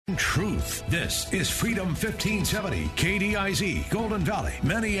Truth. This is Freedom 1570, KDIZ, Golden Valley,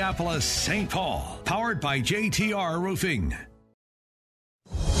 Minneapolis, St. Paul. Powered by JTR Roofing.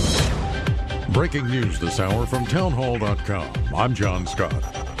 Breaking news this hour from townhall.com. I'm John Scott.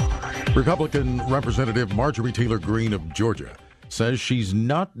 Republican Representative Marjorie Taylor Greene of Georgia says she's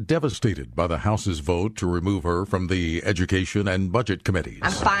not devastated by the House's vote to remove her from the Education and Budget committees.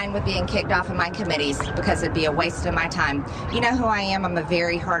 I'm fine with being kicked off of my committees because it'd be a waste of my time. You know who I am. I'm a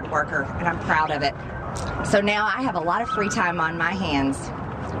very hard worker, and I'm proud of it. So now I have a lot of free time on my hands,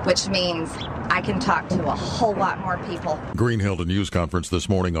 which means I can talk to a whole lot more people. Greene held a news conference this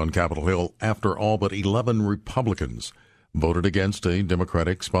morning on Capitol Hill after all but 11 Republicans voted against a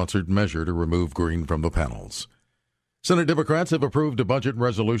Democratic-sponsored measure to remove Greene from the panels. Senate Democrats have approved a budget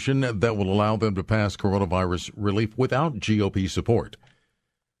resolution that will allow them to pass coronavirus relief without GOP support.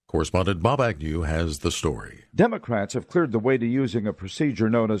 Correspondent Bob Agnew has the story. Democrats have cleared the way to using a procedure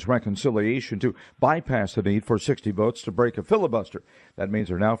known as reconciliation to bypass the need for 60 votes to break a filibuster. That means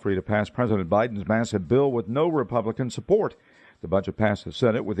they're now free to pass President Biden's massive bill with no Republican support. The budget passed the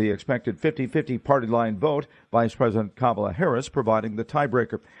Senate with the expected 50-50 party line vote, Vice President Kamala Harris providing the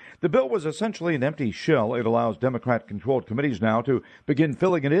tiebreaker. The bill was essentially an empty shell. It allows Democrat-controlled committees now to begin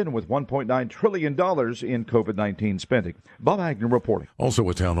filling it in with $1.9 trillion in COVID-19 spending. Bob Agnew reporting. Also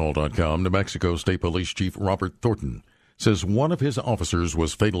at townhall.com, New Mexico State Police Chief Robert Thornton says one of his officers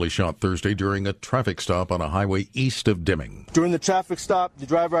was fatally shot Thursday during a traffic stop on a highway east of Deming. During the traffic stop, the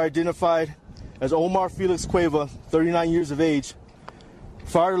driver identified as Omar Felix Cueva, 39 years of age,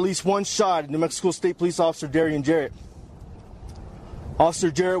 fired at least one shot at New Mexico State Police Officer Darian Jarrett. Officer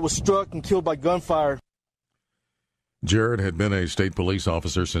Jarrett was struck and killed by gunfire. Jarrett had been a state police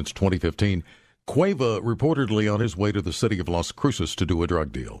officer since 2015. Cueva reportedly on his way to the city of Las Cruces to do a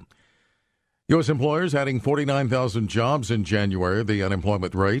drug deal. U.S. employers adding 49,000 jobs in January, the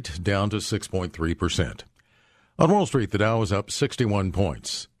unemployment rate down to 6.3%. On Wall Street, the Dow is up 61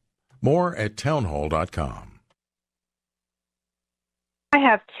 points. More at townhall.com. I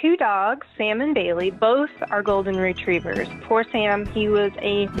have two dogs, Sam and Bailey. Both are golden retrievers. Poor Sam, he was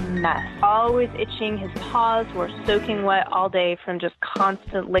a mess. Always itching. His paws were soaking wet all day from just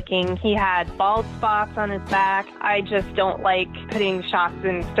constant licking. He had bald spots on his back. I just don't like putting shots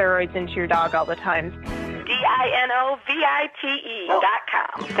and steroids into your dog all the time. DINOVITE.com.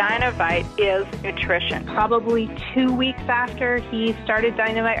 Dinovite is nutrition. Probably 2 weeks after he started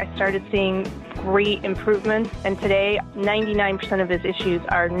Dinovite, I started seeing great improvements, and today 99% of his issues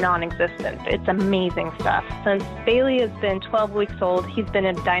are non-existent. It's amazing stuff. Since Bailey has been 12 weeks old, he's been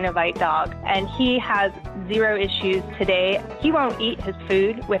a Dinovite dog, and he has zero issues today. He won't eat his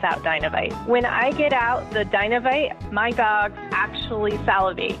food without Dinovite. When I get out the Dinovite, my dogs actually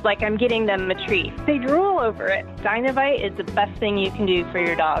salivate, like I'm getting them a treat. They drool over it. Dinovite is the best thing you can do for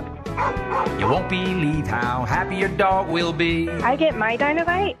your dog. You won't believe how happy your dog will be. I get my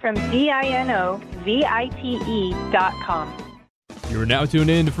Dinovite from DINOVITE.com. You're now tuned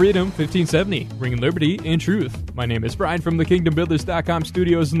in to Freedom 1570, bringing liberty and truth. My name is Brian from the KingdomBuilders.com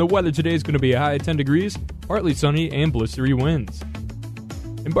studios, and the weather today is going to be a high of 10 degrees, partly sunny and blistery winds.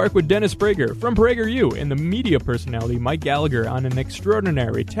 Embark with Dennis Prager from PragerU and the media personality Mike Gallagher on an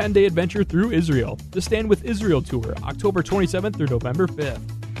extraordinary 10-day adventure through Israel. The Stand with Israel tour, October 27th through November 5th.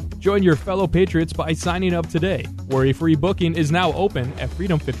 Join your fellow patriots by signing up today. Worry-free booking is now open at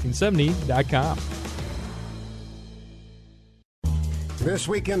freedom1570.com. This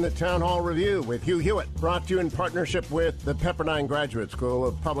week in the Town Hall Review with Hugh Hewitt, brought to you in partnership with the Pepperdine Graduate School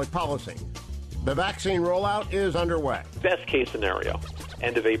of Public Policy. The vaccine rollout is underway. Best case scenario,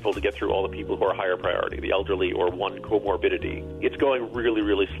 end of April to get through all the people who are higher priority, the elderly or one comorbidity. It's going really,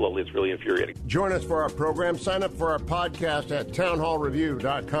 really slowly. It's really infuriating. Join us for our program. Sign up for our podcast at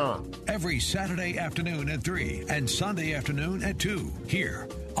townhallreview.com. Every Saturday afternoon at 3 and Sunday afternoon at 2 here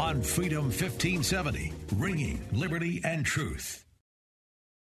on Freedom 1570, ringing liberty and truth.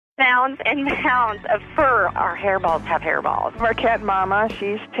 Mounds and mounds of fur. Our hairballs have hairballs. Our cat Mama,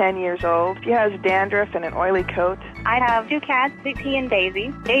 she's 10 years old. She has dandruff and an oily coat. I have two cats, Zippy and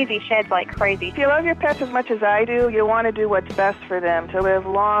Daisy. Daisy sheds like crazy. If you love your pets as much as I do, you want to do what's best for them to live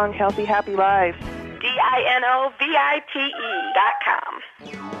long, healthy, happy lives. DINOVITE.com.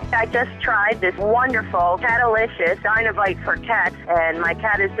 I just tried this wonderful Catalicious Dinovite for cats, and my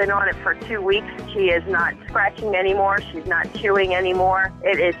cat has been on it for 2 weeks. She is not scratching anymore. She's not chewing anymore.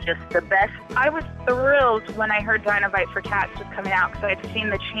 It is just the best. I was thrilled when I heard Dinovite for Cats was coming out because I had seen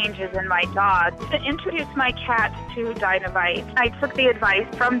the changes in my dog. To introduce my cat to Dinovite, I took the advice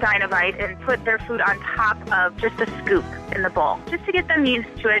from Dinovite and put their food on top of just a scoop in the bowl, just to get them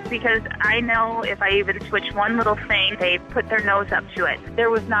used to it, because I know if I even switch one little thing, they put their nose up to it. There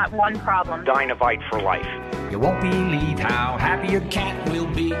was not one problem. Dinovite for life. You won't believe how happy your cat will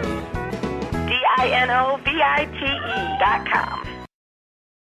be. DINOVITE.com.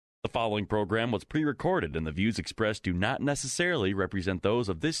 The following program was pre-recorded, and the views expressed do not necessarily represent those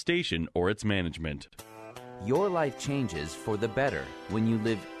of this station or its management. Your life changes for the better when you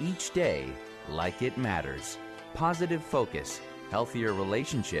live each day like it matters. Positive focus, healthier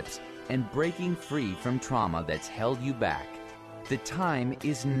relationships, and breaking free from trauma that's held you back. The time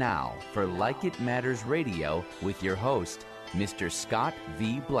is now for Like It Matters Radio with your host, Mr. Scott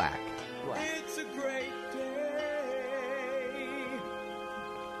V. Black. It's a great day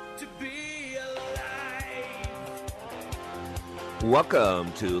to be alive.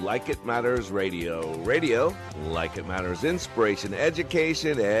 Welcome to Like It Matters Radio. Radio, like it matters, inspiration,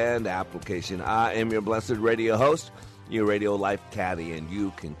 education, and application. I am your blessed radio host, your radio life caddy, and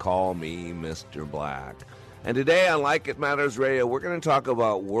you can call me Mr. Black. And today on Like It Matters Radio, we're going to talk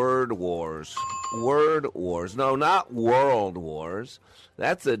about word wars. Word wars. No, not world wars.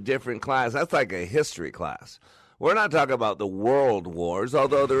 That's a different class. That's like a history class. We're not talking about the world wars,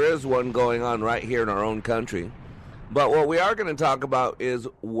 although there is one going on right here in our own country. But what we are going to talk about is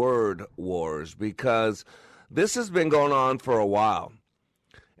word wars, because this has been going on for a while.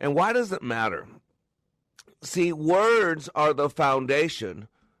 And why does it matter? See, words are the foundation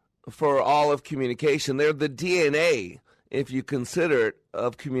for all of communication. They're the DNA, if you consider it,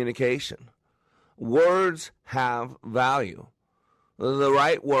 of communication. Words have value. The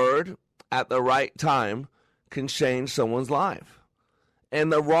right word at the right time can change someone's life.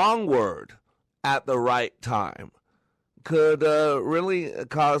 And the wrong word at the right time could really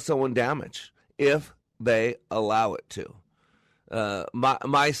cause someone damage if they allow it to.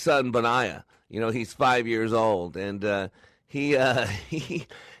 My son, Benaiah, he's 5 years old, and he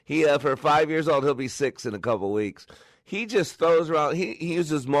for 5 years old, he'll be 6 in a couple of weeks. He just throws around, he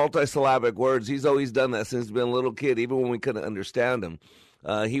uses multisyllabic words. He's always done that since he's been a little kid, even when we couldn't understand him.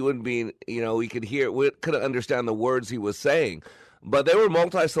 He wouldn't be, we couldn't understand the words he was saying. But they were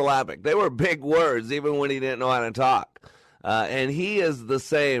multisyllabic. They were big words, even when he didn't know how to talk. And he is the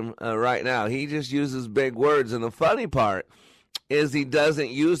same right now. He just uses big words. And the funny part is he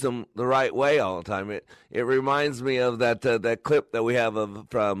doesn't use them the right way all the time. It reminds me of that clip that we have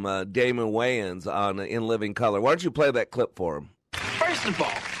from Damon Wayans on In Living Color. Why don't you play that clip for him? First of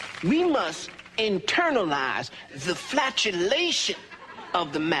all, we must internalize the flatulation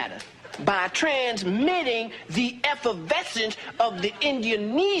of the matter by transmitting the effervescence of the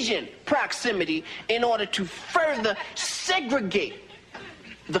Indonesian proximity in order to further segregate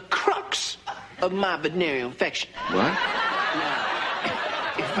the crux of my venereal infection. What? Now,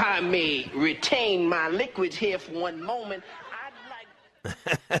 if I may retain my liquids here for one moment,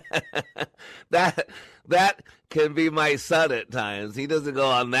 that can be my son at times. He doesn't go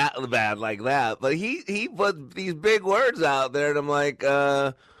on that bad like that, but he puts these big words out there, and I'm like,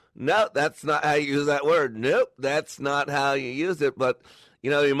 no, that's not how you use that word. Nope, that's not how you use it. But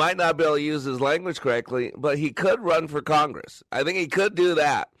he might not be able to use his language correctly, but he could run for Congress. I think he could do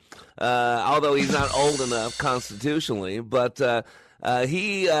that. Although he's not old enough constitutionally, but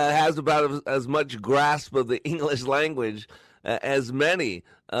he has about as much grasp of the English language as many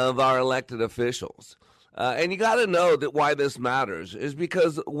of our elected officials. And you got to know that why this matters is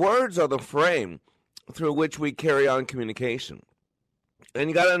because words are the frame through which we carry on communication. And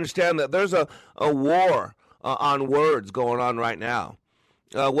you got to understand that there's a war on words going on right now.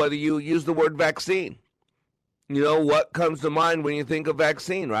 Whether you use the word vaccine, what comes to mind when you think of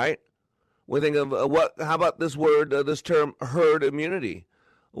vaccine, right? We think of how about this word, this term, herd immunity?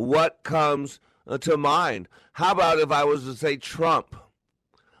 What comes to mind? How about if I was to say Trump?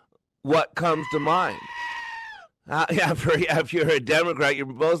 What comes to mind? If you're a Democrat, you're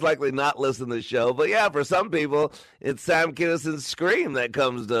most likely not listening to the show. But yeah, for some people, it's Sam Kinnison's scream that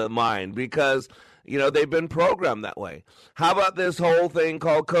comes to mind because, they've been programmed that way. How about this whole thing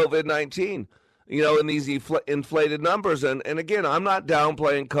called COVID-19? In these inflated numbers. And again, I'm not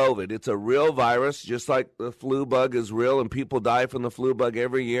downplaying COVID. It's a real virus, just like the flu bug is real, and people die from the flu bug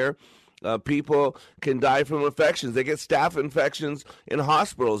every year. People can die from infections. They get staph infections in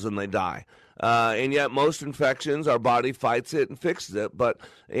hospitals and they die. And yet most infections, our body fights it and fixes it. But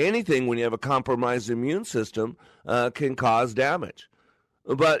anything, when you have a compromised immune system, can cause damage.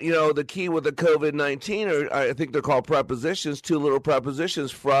 But, the key with the COVID-19, I think they're called prepositions, two little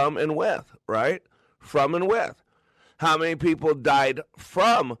prepositions, from and with, right? from and with? How many people died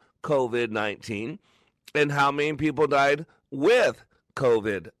from COVID-19? And how many people died with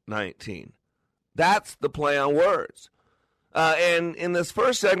COVID-19? That's the play on words. And in this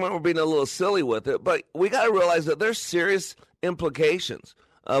first segment, we're being a little silly with it, but we got to realize that there's serious implications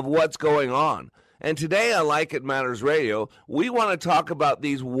of what's going on. And today on Like It Matters Radio, we want to talk about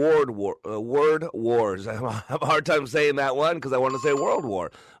these word wars. I have a hard time saying that one because I want to say world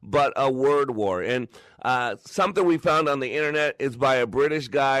war, but a word war. And something we found on the internet is by a British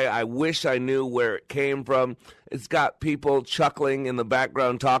guy. I wish I knew where it came from. It's got people chuckling in the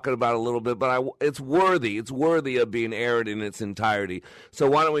background talking about it a little bit, but it's worthy. It's worthy of being aired in its entirety. So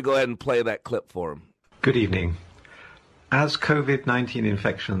why don't we go ahead and play that clip for him? Good evening. As COVID-19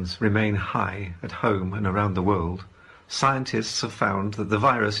 infections remain high at home and around the world, scientists have found that the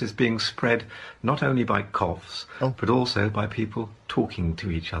virus is being spread not only by coughs, but also by people talking to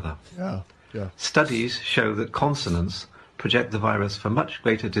each other. Yeah. Studies show that consonants project the virus for much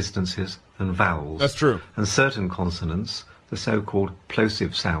greater distances than vowels. That's true. And certain consonants, the so-called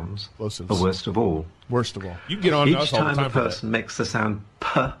plosive sounds, are worst of all. Worst of all. You can get on Each us all the time time a for person makes the sound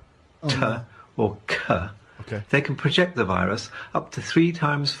p, t, or k, Okay. they can project the virus up to 3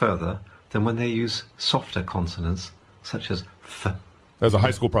 times further than when they use softer consonants, such as f. There's a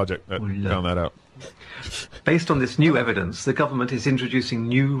high school project that found that out. Based on this new evidence, the government is introducing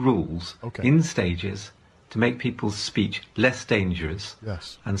new rules in stages to make people's speech less dangerous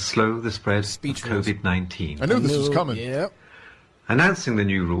and slow the spread of COVID-19. I knew this was coming. Yeah. Announcing the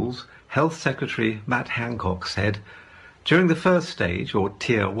new rules, Health Secretary Matt Hancock said, during the first stage, or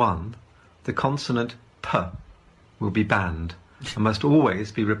Tier 1, the consonant p will be banned and must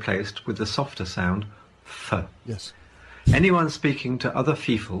always be replaced with the softer sound f. Yes. Anyone speaking to other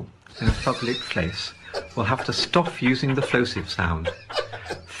people in a public place will have to stop using the plosive sound.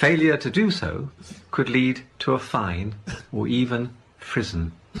 Failure to do so could lead to a fine or even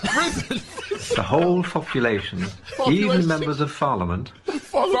prison. The whole population, even members of Parliament,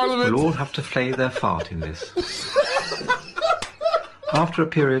 will all have to play their part in this. After a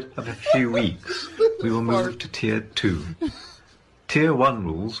period of a few weeks, we will move to Tier 2. Tier 1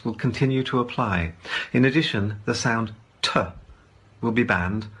 rules will continue to apply. In addition, the sound t will be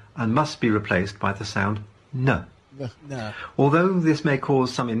banned and must be replaced by the sound n. No. Although this may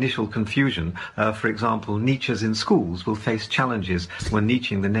cause some initial confusion, for example, Nietzsche's in schools will face challenges when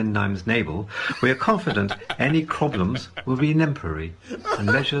Nietzscheing the Nenheim's navel, we are confident any problems will be temporary, and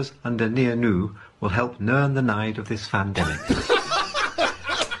measures under Near Nu will help learn the night of this pandemic.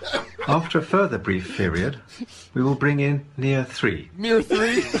 After a further brief period, we will bring in Near 3. Near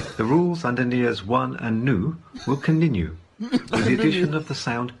 3? The rules under Nears 1 and Nu will continue, with the addition of the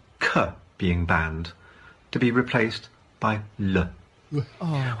sound k being banned, to be replaced by l.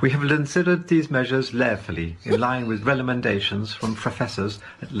 We have considered these measures carefully, in line with recommendations from professors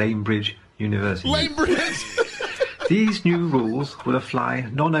at Cambridge University. These new rules will apply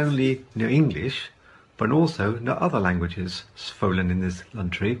not only to English, but also to other languages spoken in this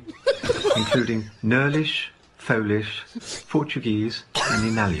country, including Nerlish, Polish, Portuguese, and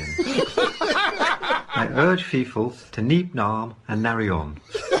Italian. I urge people to neep narm and narry on.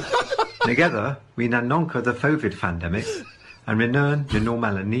 Together, we now conquer the COVID pandemic and return to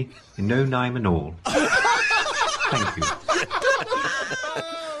normality in no time at all. Thank you.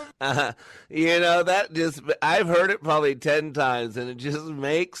 That just, I've heard it probably 10 times, and it just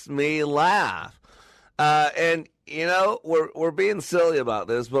makes me laugh. And we're being silly about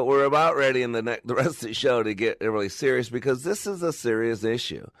this, but we're about ready in the rest of the show to get really serious, because this is a serious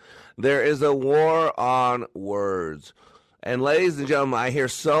issue. There is a war on words. And ladies and gentlemen, I hear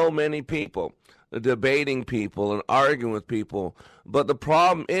so many people debating people and arguing with people, but the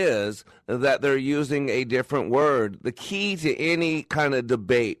problem is that they're using a different word. The key to any kind of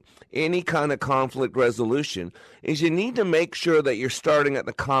debate, any kind of conflict resolution, is you need to make sure that you're starting at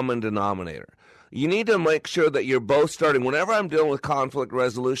the common denominator. You need to make sure that you're both starting. Whenever I'm dealing with conflict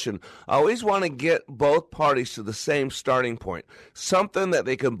resolution, I always want to get both parties to the same starting point, something that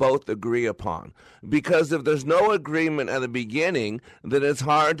they can both agree upon. Because if there's no agreement at the beginning, then it's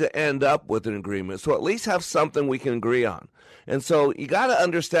hard to end up with an agreement. So at least have something we can agree on. And so you got to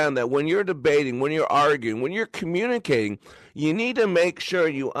understand that when you're debating, when you're arguing, when you're communicating, you need to make sure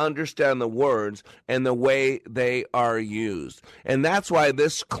you understand the words and the way they are used. And that's why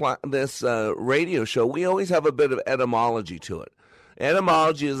this radio show, we always have a bit of etymology to it.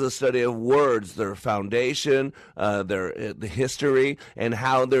 Etymology is a study of words, their foundation, the history, and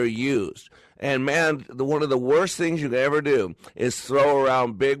how they're used. And man, one of the worst things you can ever do is throw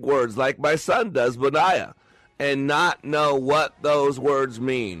around big words like my son does, Benaiah. and not know what those words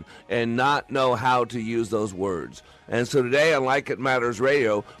mean and not know how to use those words. And so today on Like It Matters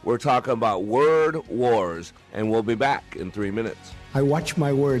Radio, we're talking about word wars, and we'll be back in 3 minutes. I watch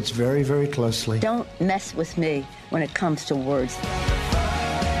my words very, very closely. Don't mess with me when it comes to words.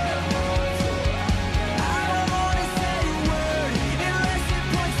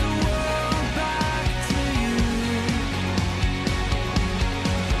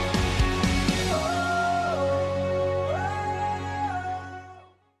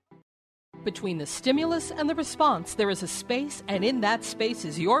 Between the stimulus and the response, there is a space, and in that space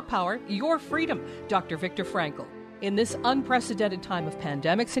is your power, your freedom. Dr. Viktor Frankl. In this unprecedented time of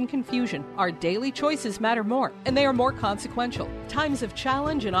pandemics and confusion, our daily choices matter more, and they are more consequential. Times of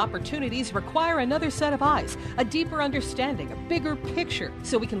challenge and opportunities require another set of eyes, a deeper understanding, a bigger picture,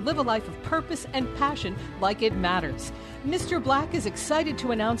 so we can live a life of purpose and passion like it matters. Mr. Black is excited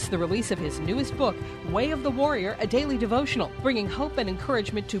to announce the release of his newest book, Way of the Warrior, a daily devotional, bringing hope and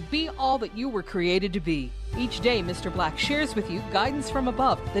encouragement to be all that you were created to be. Each day, Mr. Black shares with you guidance from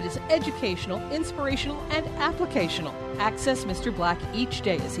above that is educational, inspirational, and applicational. Access Mr. Black each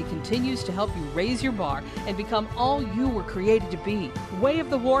day as he continues to help you raise your bar and become all you were created to be. Way of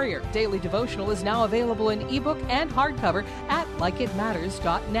the Warrior Daily Devotional is now available in ebook and hardcover at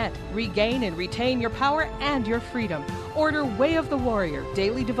likeitmatters.net. Regain and retain your power and your freedom. Order Way of the Warrior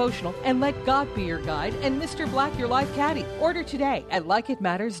Daily Devotional and let God be your guide and Mr. Black your life caddy. Order today at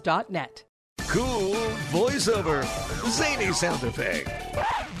likeitmatters.net. Cool voiceover, zany sound effect.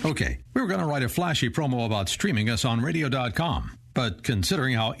 Okay, we were going to write a flashy promo about streaming us on radio.com. But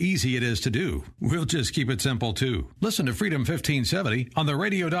considering how easy it is to do, we'll just keep it simple too. Listen to Freedom 1570 on the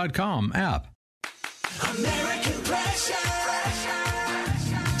radio.com app. American pressure.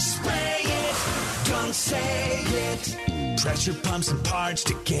 Spray it, don't say it. Pressure pumps and parts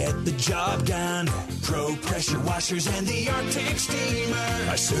to get the job done. Pro pressure washers and the Arctic steamer.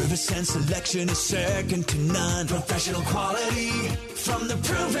 Our service and selection is second to none. Professional quality from the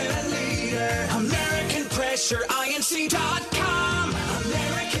proven leader. American Pressure, INC.com.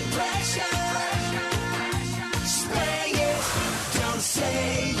 American Pressure. Spray it, don't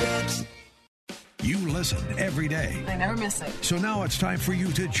say it. You listen every day. I never miss it. So now it's time for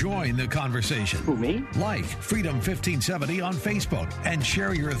you to join the conversation. Who, me? Like Freedom 1570 on Facebook and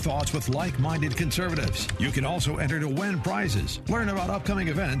share your thoughts with like-minded conservatives. You can also enter to win prizes, learn about upcoming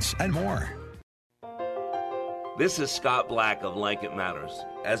events, and more. This is Scott Black of Like It Matters.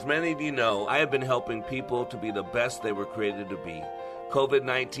 As many of you know, I have been helping people to be the best they were created to be.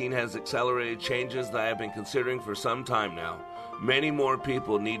 COVID-19 has accelerated changes that I have been considering for some time now. Many more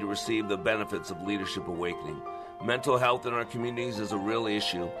people need to receive the benefits of Leadership Awakening. Mental health in our communities is a real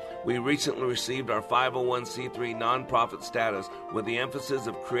issue. We recently received our 501c3 nonprofit status with the emphasis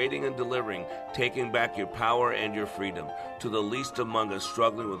of creating and delivering, taking back your power and your freedom to the least among us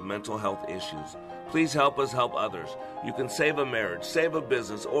struggling with mental health issues. Please help us help others. You can save a marriage, save a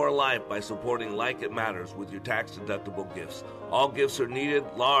business, or a life by supporting Like It Matters with your tax-deductible gifts. All gifts are needed,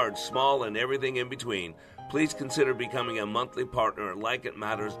 large, small, and everything in between. Please consider becoming a monthly partner at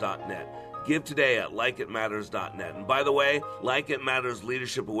likeitmatters.net. Give today at likeitmatters.net. And by the way, Like It Matters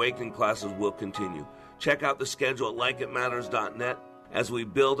Leadership Awakening classes will continue. Check out the schedule at likeitmatters.net as we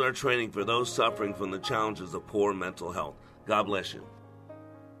build our training for those suffering from the challenges of poor mental health. God bless you.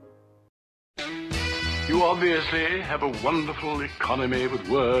 You obviously have a wonderful economy with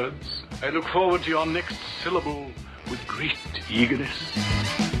words. I look forward to your next syllable with great eagerness.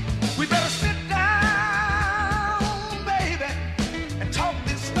 We better sit down, baby, and talk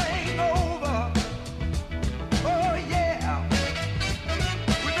this thing over. Oh, yeah.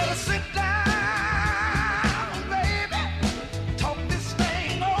 We better sit down, baby, talk this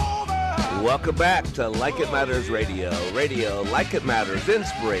thing over. Welcome back to Like It Matters Radio. Radio, like it matters,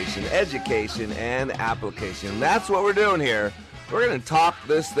 inspiration, education, and application. That's what we're doing here. We're going to talk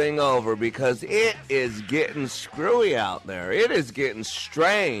this thing over because it is getting screwy out there. It is getting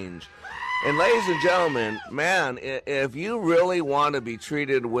strange. And ladies and gentlemen, man, if you really want to be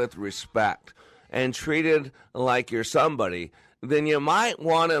treated with respect and treated like you're somebody, then you might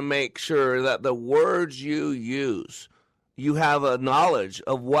want to make sure that the words you use, you have a knowledge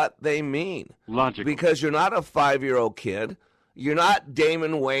of what they mean. Logical. Because you're not a 5-year-old kid. You're not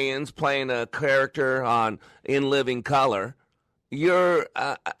Damon Wayans playing a character on In Living Color. You're,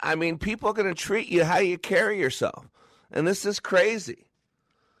 people are going to treat you how you carry yourself. And this is crazy.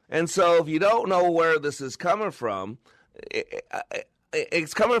 And so if you don't know where this is coming from,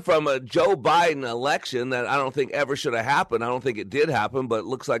 it's coming from a Joe Biden election that I don't think ever should have happened. I don't think it did happen, but it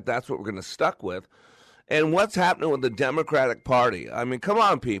looks like that's what we're going to stuck with. And what's happening with the Democratic Party? I mean, come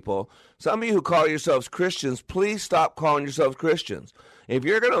on, people. Some of you who call yourselves Christians, please stop calling yourselves Christians. If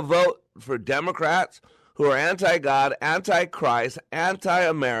you're going to vote for Democrats who are anti-God, anti-Christ,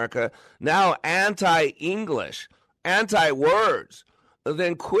 anti-America, now anti-English, anti-words,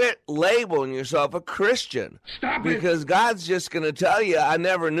 then quit labeling yourself a Christian. Stop it. Because God's just going to tell you, I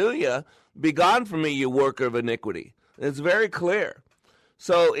never knew you. Be gone from me, you worker of iniquity. It's very clear.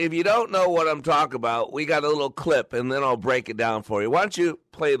 So if you don't know what I'm talking about, we got a little clip, and then I'll break it down for you. Why don't you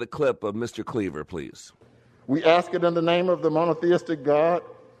play the clip of Mr. Cleaver, please? We ask it in the name of the monotheistic God,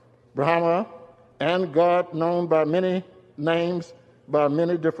 Brahma, and God known by many names, by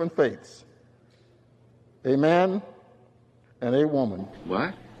many different faiths. A man and a woman.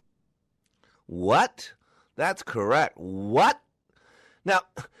 What? What? That's correct. What? Now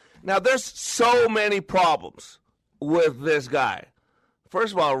there's so many problems with this guy.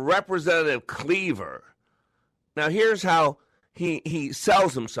 First of all, Representative Cleaver. Now, here's how he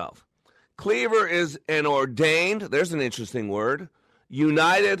sells himself. Cleaver is an ordained, there's an interesting word,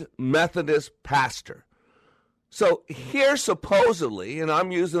 United Methodist pastor. So here supposedly, and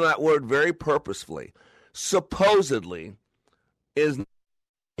I'm using that word very purposefully, supposedly is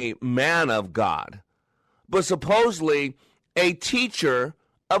a man of God, but supposedly a teacher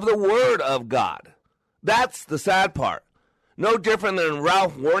of the Word of God. That's the sad part. No different than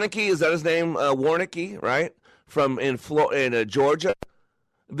Ralph Warneke, is that his name? Warneke, right? From in Georgia.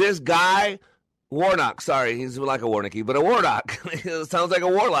 This guy, Warnock, sorry, he's like a Warneke, but a Warnock. It sounds like a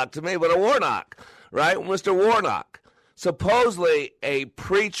warlock to me, but a Warnock, right? Mr. Warnock, supposedly a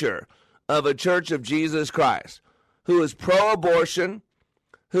preacher of a Church of Jesus Christ, who is pro-abortion,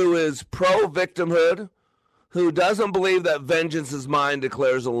 who is pro-victimhood, who doesn't believe that vengeance is mine,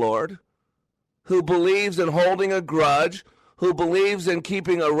 declares the Lord, who believes in holding a grudge, who believes in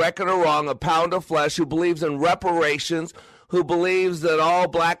keeping a record of wrong, a pound of flesh, who believes in reparations, who believes that all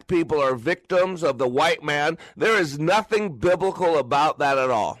black people are victims of the white man. There is nothing biblical about that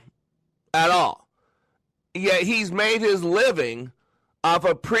at all. At all. Yet he's made his living off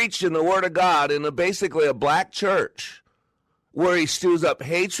of preaching the Word of God in basically a black church where he stews up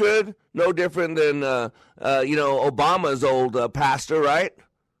hatred, no different than, Obama's old pastor, right?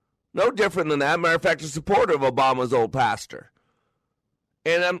 No different than that. Matter of fact, a supporter of Obama's old pastor.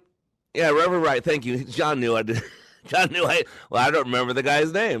 And Reverend Wright, thank you. John knew I did. John knew I don't remember the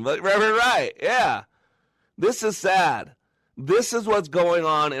guy's name, but Reverend Wright, yeah. This is sad. This is what's going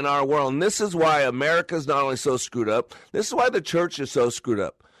on in our world, and this is why America's not only so screwed up, this is why the church is so screwed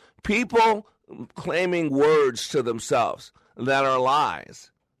up. People claiming words to themselves that are lies.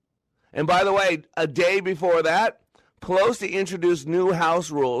 And by the way, a day before that, Pelosi introduced new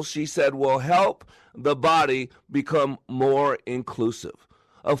House rules she said will help the body become more inclusive.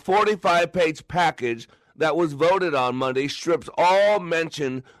 A 45-page package that was voted on Monday strips all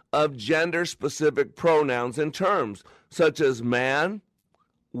mention of gender-specific pronouns and terms such as man,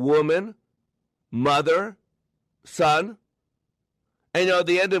 woman, mother, son. And at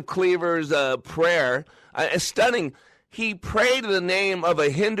the end of Cleaver's prayer, it's stunning. He prayed in the name of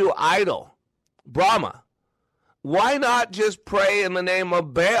a Hindu idol, Brahma. Why not just pray in the name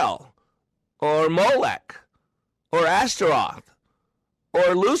of Baal or Molech or Ashtaroth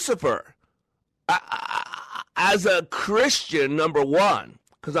or Lucifer? As a Christian, number one,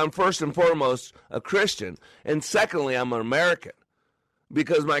 because I'm first and foremost a Christian, and secondly, I'm an American,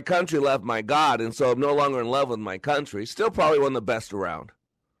 because my country left my God, and so I'm no longer in love with my country. Still probably one of the best around.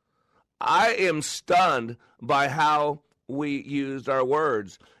 I am stunned by how we used our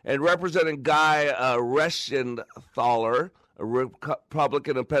words. And Representative Guy Reschenthaler, a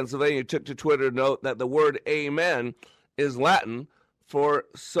Republican of Pennsylvania, took to Twitter to note that the word amen is Latin for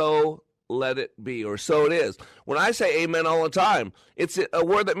so let it be, or so it is. When I say amen all the time, it's a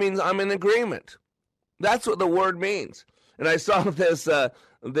word that means I'm in agreement. That's what the word means. And I saw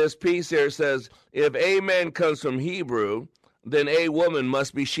this piece here says, if amen comes from Hebrew, then a woman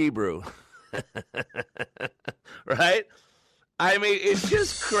must be Shebrew. Right? I mean, it's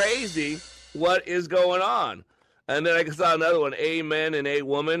just crazy what is going on. And then I saw another one, amen and a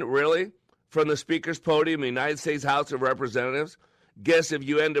woman, really? From the speaker's podium in the United States House of Representatives. Guess if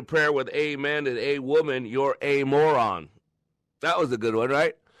you end a prayer with amen and a woman, you're a moron. That was a good one,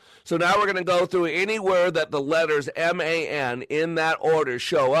 right? So now we're going to go through anywhere that the letters M-A-N in that order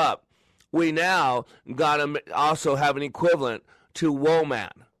show up. We now got to also have an equivalent to woman.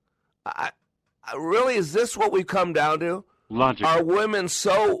 Really, is this what we've come down to? Logic. Are women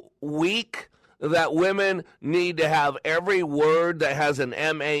so weak that women need to have every word that has an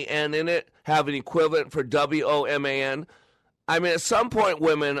M-A-N in it have an equivalent for W-O-M-A-N? I mean, at some point,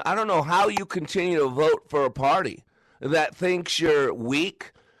 women, I don't know how you continue to vote for a party that thinks you're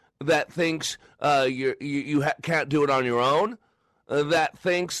weak, that thinks you can't do it on your own, that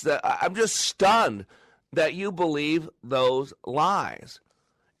thinks that I'm just stunned that you believe those lies.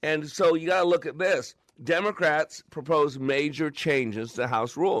 And so you got to look at this. Democrats propose major changes to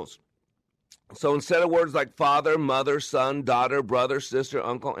House rules. So instead of words like father, mother, son, daughter, brother, sister,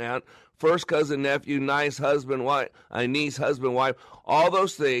 uncle, aunt, first cousin, nephew, niece, husband, wife, niece, husband, wife, all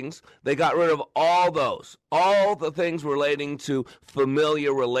those things, they got rid of all those, all the things relating to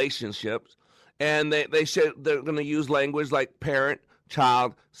familiar relationships. And they said they're going to use language like parent,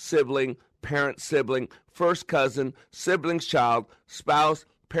 child, sibling, parent, sibling, first cousin, sibling's child, spouse,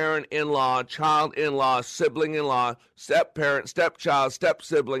 parent-in-law, child-in-law, sibling-in-law, step-parent, stepchild,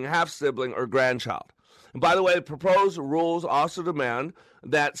 step-sibling, half-sibling, or grandchild. And by the way, the proposed rules also demand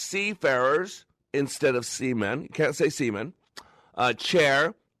that seafarers instead of seamen, you can't say seamen,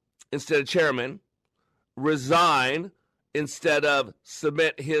 chair instead of chairman, resign instead of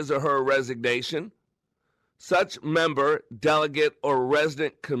submit his or her resignation, such member, delegate, or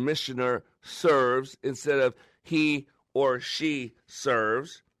resident commissioner serves instead of he or she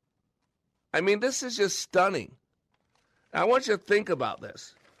serves. I mean, this is just stunning. I want you to think about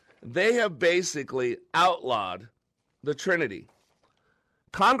this. They have basically outlawed the Trinity.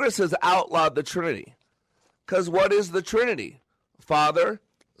 Congress has outlawed the Trinity. Because what is the Trinity? Father,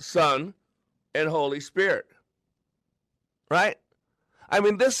 Son, and Holy Spirit. Right? I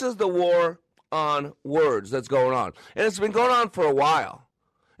mean, this is the war on words that's going on. And it's been going on for a while.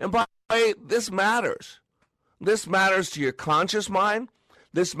 And by the way, this matters. This matters to your conscious mind.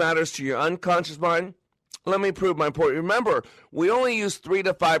 This matters to your unconscious mind. Let me prove my point. Remember, we only use 3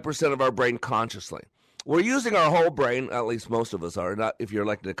 to 5% of our brain consciously. We're using our whole brain, at least most of us are. Not if you're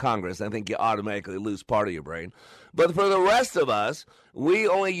elected to Congress, I think you automatically lose part of your brain. But for the rest of us, we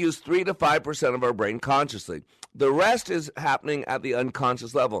only use 3 to 5% of our brain consciously. The rest is happening at the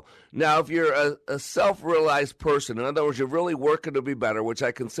unconscious level. Now, if you're a self-realized person, in other words, you're really working to be better, which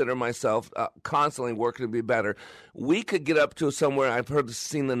I consider myself constantly working to be better, we could get up to somewhere, I've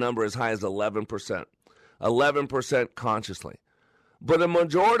seen the number as high as 11%. 11% consciously. But a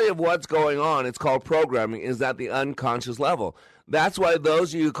majority of what's going on, it's called programming, is at the unconscious level. That's why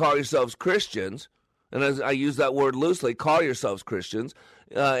those of you who call yourselves Christians, and as I use that word loosely, call yourselves Christians,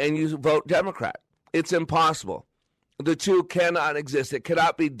 and you vote Democrat. It's impossible. The two cannot exist. It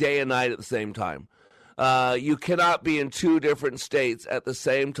cannot be day and night at the same time. You cannot be in two different states at the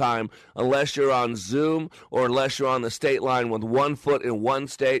same time unless you're on Zoom or unless you're on the state line with 1 foot in one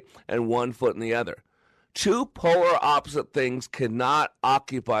state and 1 foot in the other. Two polar opposite things cannot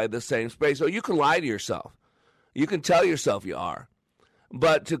occupy the same space. So you can lie to yourself. You can tell yourself you are.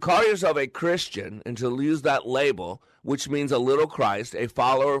 But to call yourself a Christian and to use that label, which means a little Christ, a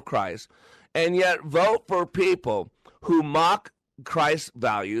follower of Christ, and yet vote for people who mock Christ's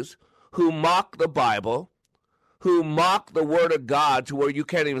values, who mock the Bible, who mock the Word of God to where you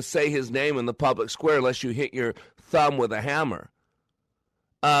can't even say his name in the public square unless you hit your thumb with a hammer,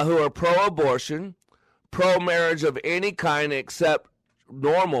 who are pro-abortion, pro-marriage of any kind except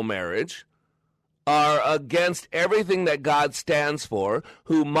normal marriage, are against everything that God stands for,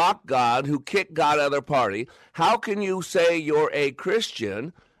 who mock God, who kick God out of their party. How can you say you're a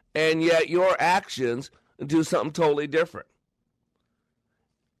Christian and yet your actions do something totally different?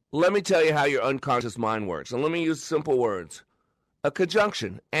 Let me tell you how your unconscious mind works. And let me use simple words. A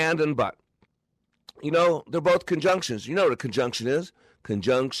conjunction, and but. You know, they're both conjunctions. You know what a conjunction is?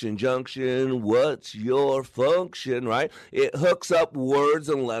 Conjunction, junction, what's your function, right? It hooks up words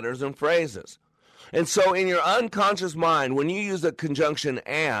and letters and phrases. And so in your unconscious mind, when you use a conjunction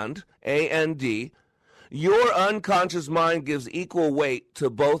and, A-N-D, your unconscious mind gives equal weight to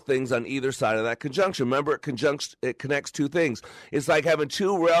both things on either side of that conjunction. Remember, it connects two things. It's like having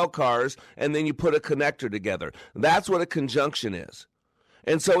two rail cars and then you put a connector together. That's what a conjunction is.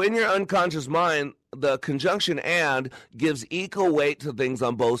 And so in your unconscious mind, the conjunction and gives equal weight to things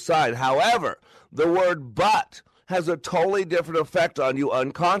on both sides. However, the word but has a totally different effect on you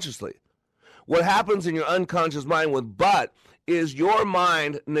unconsciously. What happens in your unconscious mind with but is your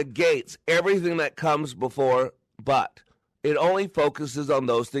mind negates everything that comes before but. It only focuses on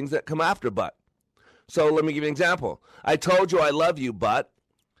those things that come after but. So let me give you an example. I told you I love you, but.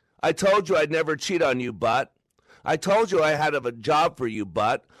 I told you I'd never cheat on you, but. I told you I had a job for you,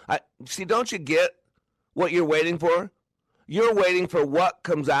 but. See, don't you get what you're waiting for? You're waiting for what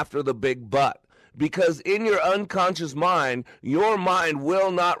comes after the big but. Because in your unconscious mind, your mind will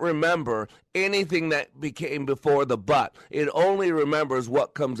not remember anything that became before the but. It only remembers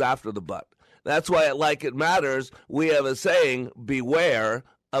what comes after the but. That's why at Like It Matters, we have a saying, beware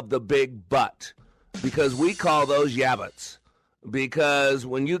of the big butt, because we call those yabbits. Because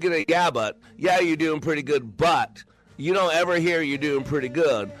when you get a yabbit, yeah, you're doing pretty good, but you don't ever hear you're doing pretty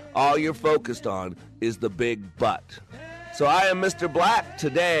good. All you're focused on is the big butt. So I am Mr. Black.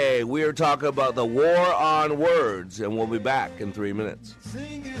 Today we are talking about the war on words, and we'll be back in 3 minutes.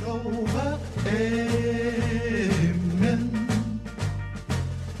 Sing it over, amen,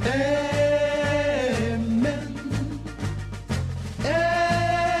 amen,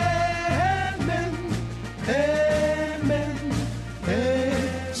 amen, amen,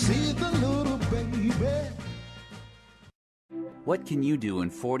 amen. See the little baby. What can you do in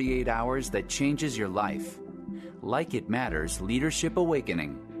 48 hours that changes your life? Like It Matters Leadership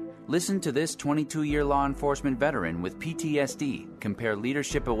Awakening. Listen to this 22-year law enforcement veteran with PTSD compare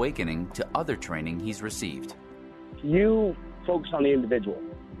Leadership Awakening to other training he's received. You focus on the individual.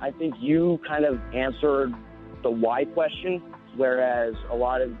 I think you kind of answered the why question, whereas a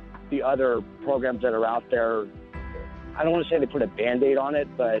lot of the other programs that are out there, I don't want to say they put a Band-Aid on it,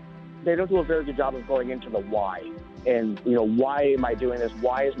 but they don't do a very good job of going into the why. And, why am I doing this?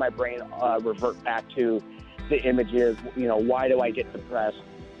 Why is my brain revert back to the images? Why do I get depressed?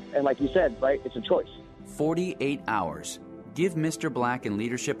 And like you said, right, it's a choice. 48 hours. Give Mr. Black and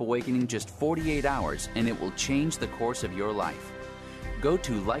Leadership Awakening just 48 hours, and it will change the course of your life. Go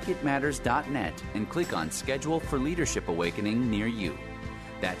to likeitmatters.net and click on Schedule for Leadership Awakening near you.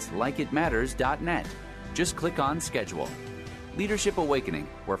 That's likeitmatters.net. Just click on Schedule. Leadership Awakening,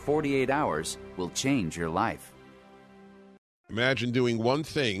 where 48 hours will change your life. Imagine doing one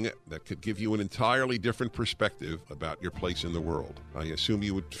thing that could give you an entirely different perspective about your place in the world. I assume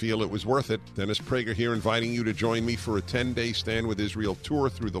you would feel it was worth it. Dennis Prager here, inviting you to join me for a 10-day Stand with Israel tour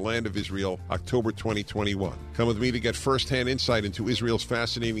through the land of Israel, October 2021. Come with me to get first-hand insight into Israel's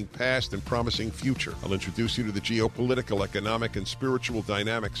fascinating past and promising future. I'll introduce you to the geopolitical, economic, and spiritual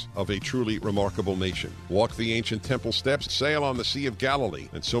dynamics of a truly remarkable nation. Walk the ancient temple steps, sail on the Sea of Galilee,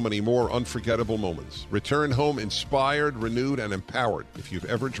 and so many more unforgettable moments. Return home inspired, renewed, and empowered. If you've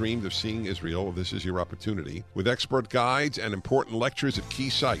ever dreamed of seeing Israel, this is your opportunity. With expert guides and important lectures at key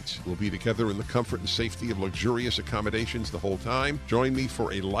sites, we'll be together in the comfort and safety of luxurious accommodations the whole time. Join me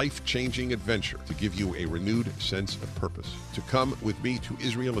for a life-changing adventure to give you a renewed sense of purpose. To come with me to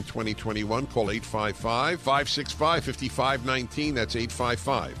Israel in 2021, call 855-565-5519. That's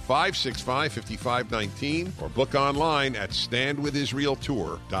 855-565-5519. Or book online at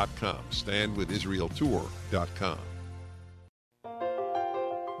standwithisraeltour.com. Standwithisraeltour.com.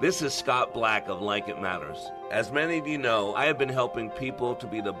 This is Scott Black of Like It Matters. As many of you know, I have been helping people to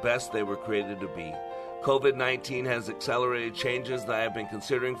be the best they were created to be. COVID-19 has accelerated changes that I have been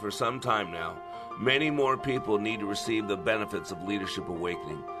considering for some time now. Many more people need to receive the benefits of Leadership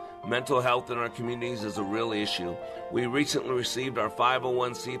Awakening. Mental health in our communities is a real issue. We recently received our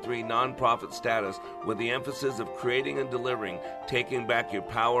 501c3 nonprofit status with the emphasis of creating and delivering, taking back your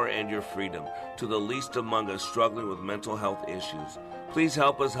power and your freedom to the least among us struggling with mental health issues. Please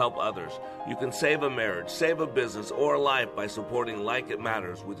help us help others. You can save a marriage, save a business, or a life by supporting Like It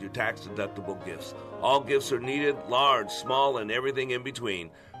Matters with your tax-deductible gifts. All gifts are needed, large, small, and everything in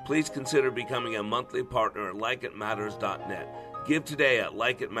between. Please consider becoming a monthly partner at likeitmatters.net. Give today at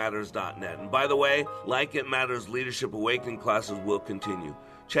likeitmatters.net. And by the way, Like It Matters Leadership Awakening classes will continue.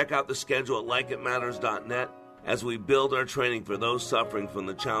 Check out the schedule at likeitmatters.net as we build our training for those suffering from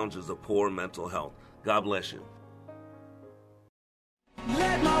the challenges of poor mental health. God bless you.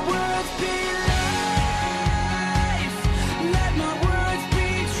 Let my words be life. Let my words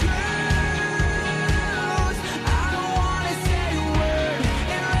be truth. I don't want to say a word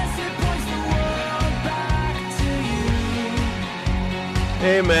unless it points the world back to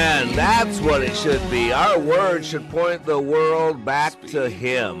you. Amen. That's what it should be. Our words should point the world back to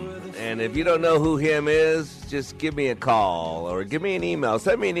Him. And if you don't know who Him is, just give me a call or give me an email.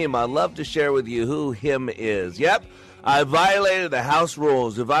 Send me an email. I'd love to share with you who Him is. Yep. I violated the House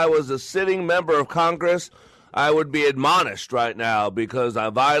rules. If I was a sitting member of Congress, I would be admonished right now because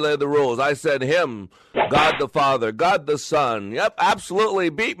I violated the rules. I said Him, God the Father, God the Son. Yep, absolutely.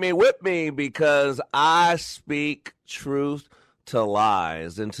 Beat me, whip me, because I speak truth to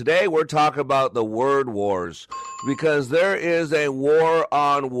lies. And today we're talking about the word wars, because there is a war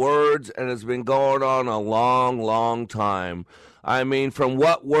on words, and it's been going on a long, long time. I mean, from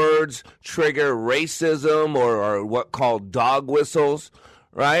what words trigger racism or what called dog whistles,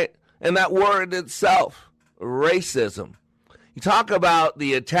 right? And that word itself, racism. You talk about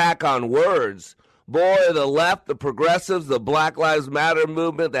the attack on words. Boy, the left, the progressives, the Black Lives Matter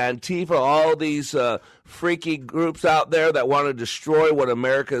movement, the Antifa, all these freaky groups out there that want to destroy what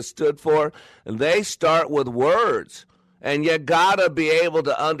America stood for, and they start with words. And you got to be able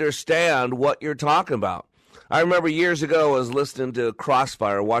to understand what you're talking about. I remember years ago I was listening to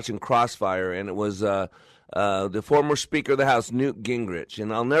Crossfire, watching Crossfire, and it was the former Speaker of the House, Newt Gingrich.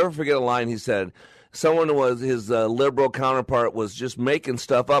 And I'll never forget a line he said. Someone was, his liberal counterpart was just making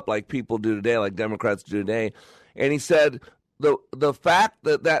stuff up like people do today, like Democrats do today. And he said, the fact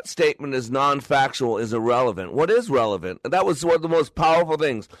that that statement is non-factual is irrelevant. What is relevant? And that was one of the most powerful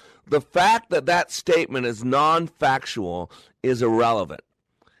things. The fact that that statement is non-factual is irrelevant.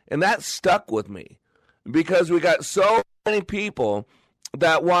 And that stuck with me because we got so many people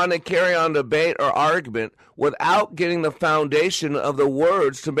that want to carry on debate or argument without getting the foundation of the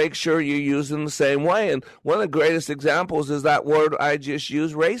words to make sure you use them the same way. And one of the greatest examples is that word I just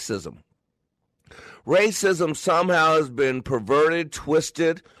used, racism. Racism somehow has been perverted,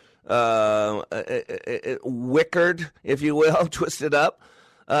 twisted, wickered, if you will, twisted up,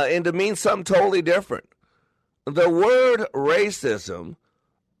 and to mean something totally different. The word racism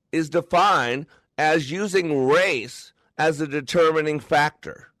is defined as using race as a determining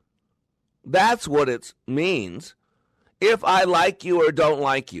factor. That's what it means. If I like you or don't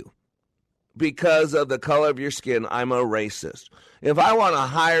like you because of the color of your skin, I'm a racist. If I want to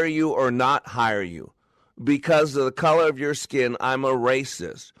hire you or not hire you because of the color of your skin, I'm a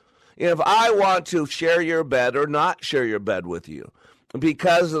racist. If I want to share your bed or not share your bed with you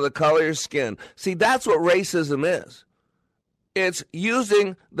because of the color of your skin, see, that's what racism is. It's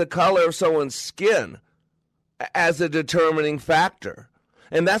using the color of someone's skin as a determining factor.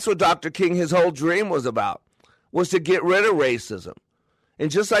 And that's what Dr. King, his whole dream was about, was to get rid of racism. And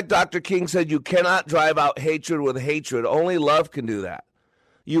just like Dr. King said, you cannot drive out hatred with hatred. Only love can do that.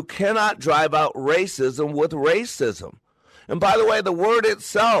 You cannot drive out racism with racism. And by the way, the word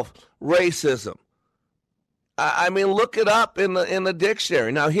itself, racism, I mean, look it up in the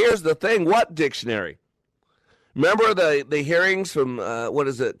dictionary. Now, here's the thing. What dictionary? Remember the hearings from,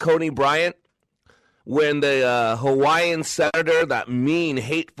 Coney Bryant? When the Hawaiian senator, that mean,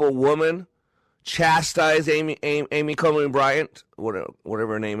 hateful woman, chastised Amy Coney Bryant,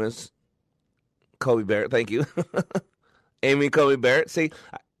 whatever her name is, Coney Barrett, thank you. Amy Coney Barrett, see?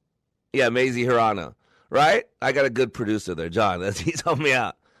 Yeah, Mazie Hirano, right? I got a good producer there, John. He's helping me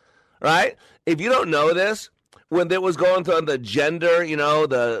out, right? If you don't know this, when it was going through the gender,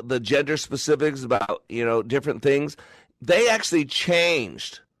 the gender specifics about, different things, they actually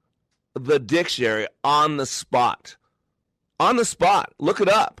changed the dictionary on the spot. On the spot. Look it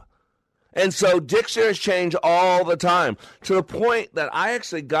up. And so dictionaries change all the time to the point that I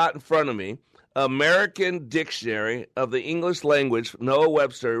actually got in front of me American Dictionary of the English Language, Noah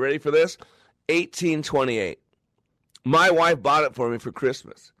Webster. Ready for this? 1828. My wife bought it for me for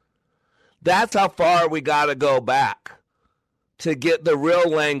Christmas. That's how far we got to go back to get the real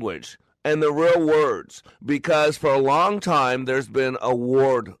language and the real words, because for a long time there's been a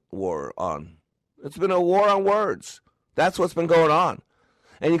war on. It's been a war on words. That's what's been going on.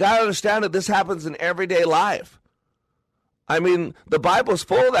 And you got to understand that this happens in everyday life. I mean, the Bible's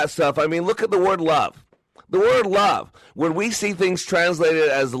full of that stuff. I mean, look at the word love. The word love, when we see things translated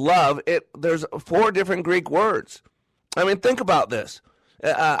as love, there's 4 different Greek words. I mean, think about this.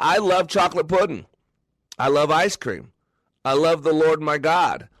 I love chocolate pudding. I love ice cream. I love the Lord my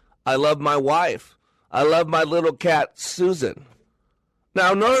God. I love my wife. I love my little cat, Susan.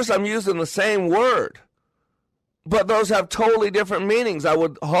 Now, notice I'm using the same word, but those have totally different meanings. I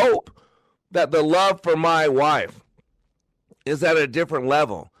would hope that the love for my wife is at a different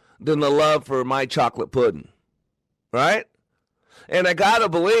level than the love for my chocolate pudding, right? And I got to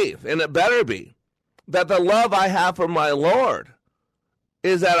believe, and it better be, that the love I have for my Lord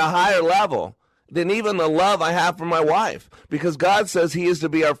is at a higher level than even the love I have for my wife, because God says he is to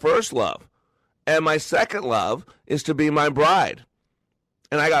be our first love, and my second love is to be my bride.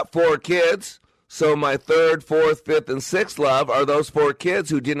 And I got 4 kids, so my 3rd, 4th, 5th, and 6th love are those 4 kids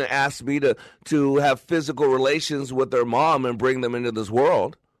who didn't ask me to have physical relations with their mom and bring them into this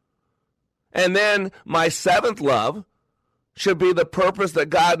world. And then my 7th love should be the purpose that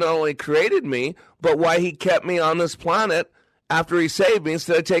God not only created me, but why he kept me on this planet after he saved me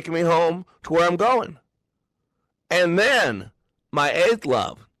instead of taking me home to where I'm going. And then my 8th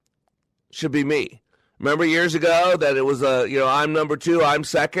love should be me. Remember years ago that it was, I'm number 2, I'm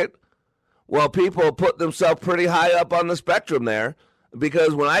second? Well, people put themselves pretty high up on the spectrum there,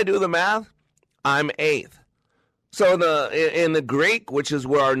 because when I do the math, I'm 8th. So in the Greek, which is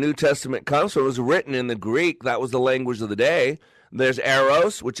where our New Testament comes from, it was written in the Greek. That was the language of the day. There's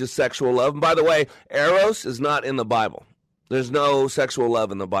eros, which is sexual love. And by the way, eros is not in the Bible. There's no sexual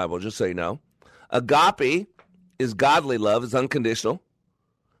love in the Bible, just so you know. Agape is godly love, it's unconditional.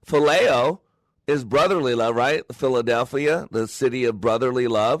 Phileo is brotherly love, right? Philadelphia, the city of brotherly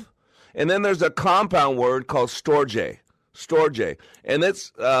love. And then there's a compound word called storge, and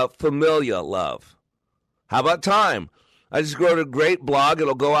it's familial love. How about time? I just wrote a great blog.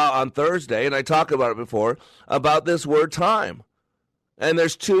 It'll go out on Thursday, and I talked about it before, about this word time. And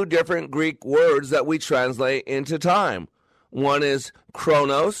there's two different Greek words that we translate into time. One is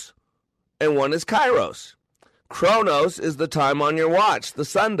chronos, and one is kairos. Chronos is the time on your watch, the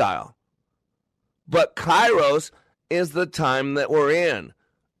sundial. But kairos is the time that we're in.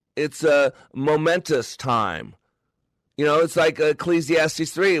 It's a momentous time. You know, it's like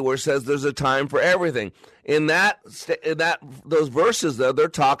Ecclesiastes 3, where it says there's a time for everything. In those verses, though, they're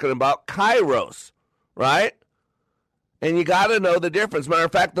talking about kairos, right? And you got to know the difference. Matter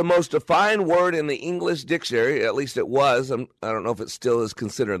of fact, the most defined word in the English dictionary, at least it was, I don't know if it still is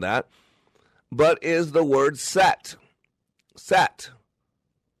considered that, but is the word set. Set.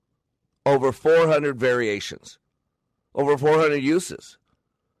 Over 400 variations. Over 400 uses.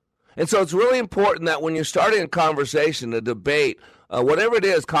 And so it's really important that when you're starting a conversation, a debate, whatever it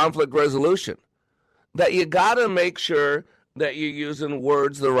is, conflict resolution, that you got to make sure that you're using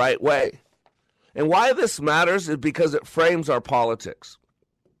words the right way. And why this matters is because it frames our politics.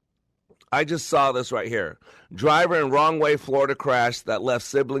 I just saw this right here. Driver in wrong way Florida crash that left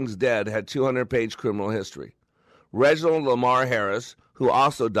siblings dead had 200-page criminal history. Reginald Lamar Harris, who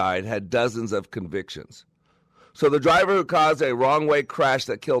also died, had dozens of convictions. So the driver who caused a wrong-way crash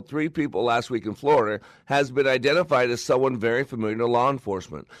that killed 3 people last week in Florida has been identified as someone very familiar to law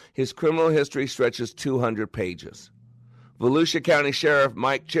enforcement. His criminal history stretches 200 pages. Volusia County Sheriff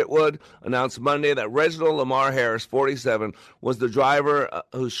Mike Chitwood announced Monday that Reginald Lamar Harris, 47, was the driver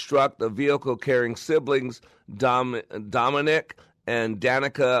who struck the vehicle carrying siblings Dominic and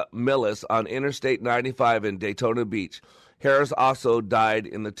Danica Millis on Interstate 95 in Daytona Beach. Harris also died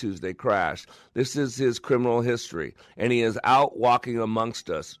in the Tuesday crash. This is his criminal history, and he is out walking amongst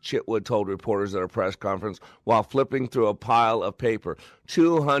us, Chitwood told reporters at a press conference while flipping through a pile of paper.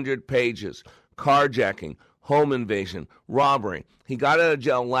 200 pages. Carjacking, home invasion, robbery. He got out of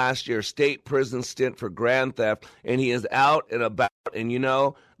jail last year, state prison stint for grand theft, and he is out and about. And you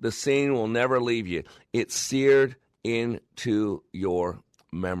know, the scene will never leave you. It's seared into your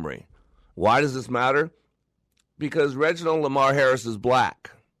memory. Why does this matter? Because Reginald Lamar Harris is black.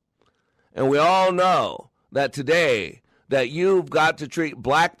 And we all know that today that you've got to treat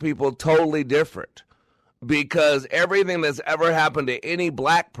black people totally different, because everything that's ever happened to any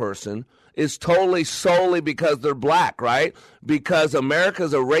black person is totally solely because they're black, right? Because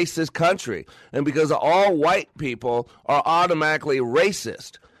America's a racist country, and because all white people are automatically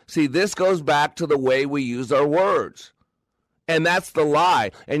racist. See, this goes back to the way we use our words. And that's the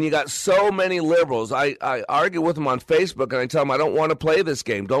lie. And you got so many liberals. I argue with them on Facebook, and I tell them I don't want to play this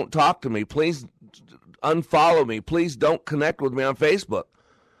game. Don't talk to me. Please unfollow me. Please don't connect with me on Facebook.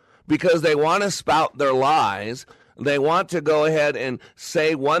 Because they want to spout their lies. They want to go ahead and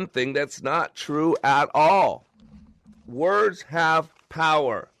say one thing that's not true at all. Words have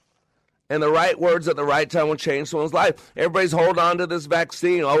power. And the right words at the right time will change someone's life. Everybody's holding on to this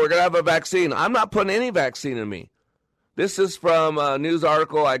vaccine. Oh, we're going to have a vaccine. I'm not putting any vaccine in me. This is from a news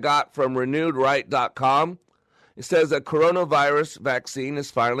article I got from renewedright.com. It says a coronavirus vaccine is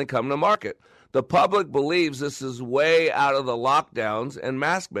finally coming to market. The public believes this is way out of the lockdowns and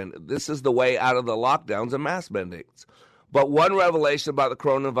mask mandates. This is the way out of the lockdowns and mask mandates. But one revelation about the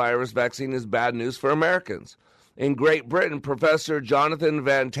coronavirus vaccine is bad news for Americans. In Great Britain, Professor Jonathan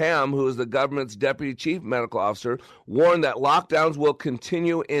Van Tam, who is the government's deputy chief medical officer, warned that lockdowns will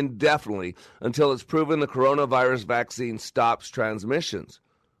continue indefinitely until it's proven the coronavirus vaccine stops transmissions.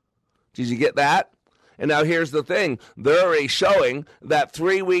 Did you get that? And now here's the thing. They're already showing that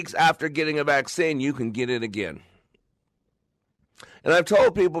 3 weeks after getting a vaccine, you can get it again. And I've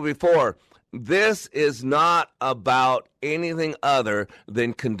told people before, this is not about anything other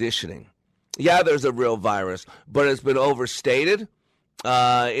than conditioning. Yeah, there's a real virus, but it's been overstated.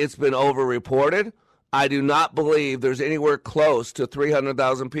 It's been overreported. I do not believe there's anywhere close to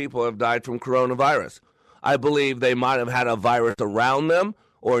 300,000 people have died from coronavirus. I believe they might have had a virus around them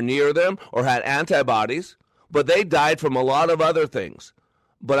or near them or had antibodies, but they died from a lot of other things.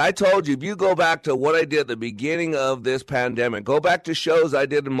 But I told you, if you go back to what I did at the beginning of this pandemic, go back to shows I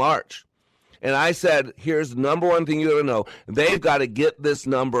did in March, And I said, here's the number one thing you got to know. They've got to get this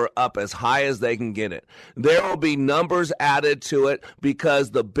number up as high as they can get it. There will be numbers added to it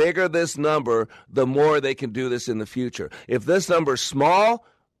because the bigger this number, the more they can do this in the future. If this number's small,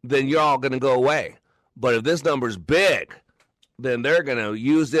 then you're all going to go away. But if this number's big, then they're going to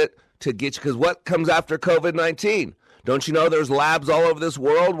use it to get you. Because what comes after COVID-19? Don't you know there's labs all over this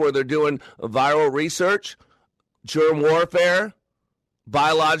world where they're doing viral research, germ warfare,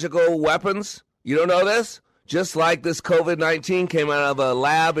 biological weapons? You don't know this? Just like this COVID-19 came out of a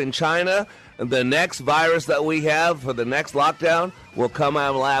lab in China, and the next virus that we have for the next lockdown will come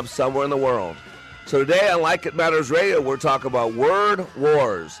out of a lab somewhere in the world. So today on Like It Matters Radio, we're talking about word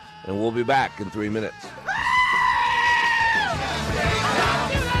wars, and we'll be back in 3 minutes.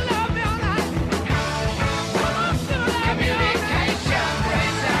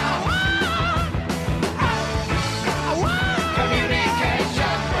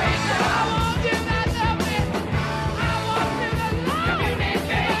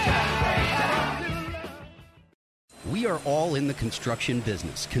 We are all in the construction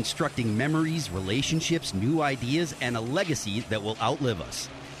business, constructing memories, relationships, new ideas, and a legacy that will outlive us.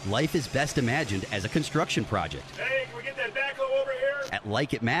 Life is best imagined as a construction project. Hey, can we get that backhoe over here? At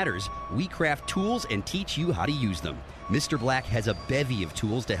Like It Matters, we craft tools and teach you how to use them. Mr. Black has a bevy of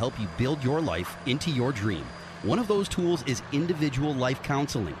tools to help you build your life into your dream. One of those tools is individual life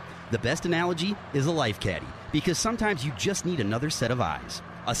counseling. The best analogy is a life caddy, because sometimes you just need another set of eyes.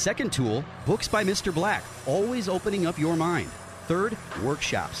 A second tool, Books by Mr. Black, always opening up your mind. Third,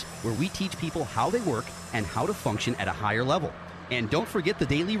 workshops, where we teach people how they work and how to function at a higher level. And don't forget the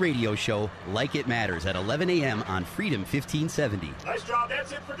daily radio show, Like It Matters, at 11 a.m. on Freedom 1570. Nice job.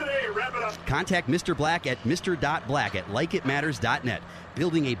 That's it for today. Wrap it up. Contact Mr. Black at mr.black@likeitmatters.net.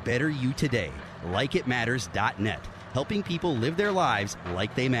 Building a better you today. Likeitmatters.net. Helping people live their lives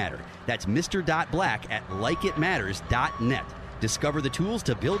like they matter. That's mr.black@likeitmatters.net. Discover the tools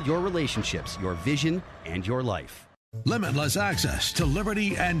to build your relationships, your vision, and your life. Limitless access to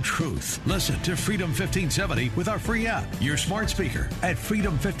liberty and truth. Listen to Freedom 1570 with our free app, your smart speaker, at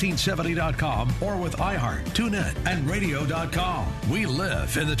freedom1570.com or with iHeart, TuneIn, and radio.com. We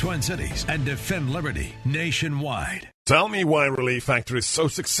live in the Twin Cities and defend liberty nationwide. Tell me why Relief Factor is so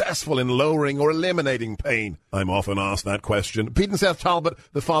successful in lowering or eliminating pain. I'm often asked that question. Pete and Seth Talbot,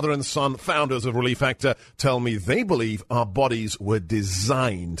 the father and son founders of Relief Factor, tell me they believe our bodies were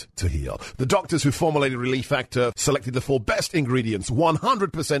designed to heal. The doctors who formulated Relief Factor selected the 4 best ingredients,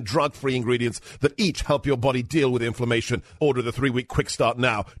 100% drug-free ingredients that each help your body deal with inflammation. Order the 3-week quick start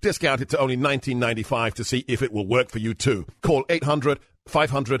now. Discount it to only $19.95 to see if it will work for you too. Call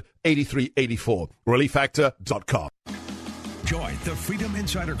 800-500-8384. ReliefFactor.com. Join the Freedom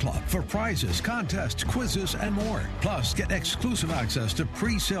Insider Club for prizes, contests, quizzes, and more. Plus, get exclusive access to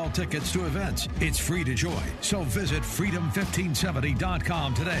pre-sale tickets to events. It's free to join, so visit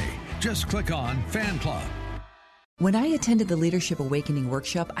freedom1570.com today. Just click on Fan Club. When I attended the Leadership Awakening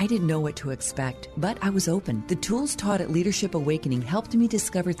workshop, I didn't know what to expect, but I was open. The tools taught at Leadership Awakening helped me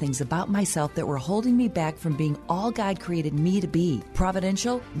discover things about myself that were holding me back from being all God created me to be.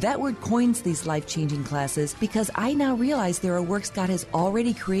 Providential? That word coins these life-changing classes because I now realize there are works God has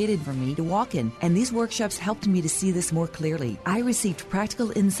already created for me to walk in, and these workshops helped me to see this more clearly. I received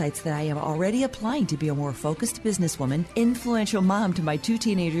practical insights that I am already applying to be a more focused businesswoman, influential mom to my 2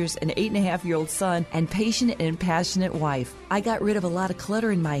 teenagers, an 8.5-year-old son, and patient and passionate wife. I got rid of a lot of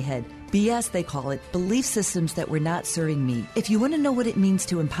clutter in my head. BS, they call it, belief systems that were not serving me. If you want to know what it means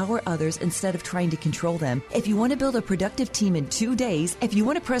to empower others instead of trying to control them, if you want to build a productive team in 2 days, if you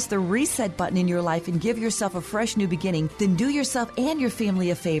want to press the reset button in your life and give yourself a fresh new beginning, then do yourself and your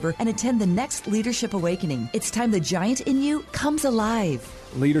family a favor and attend the next Leadership Awakening. It's time the giant in you comes alive.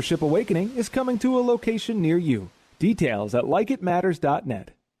 Leadership Awakening is coming to a location near you. Details at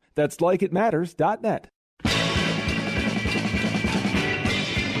likeitmatters.net. That's likeitmatters.net.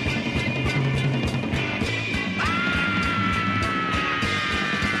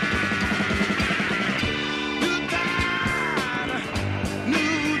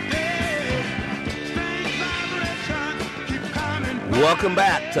 Welcome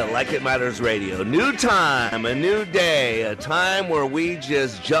back to Like It Matters Radio. New time, a new day, a time where we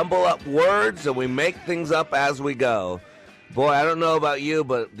just jumble up words and we make things up as we go. Boy, I don't know about you,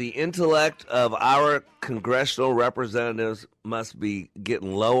 but the intellect of our congressional representatives must be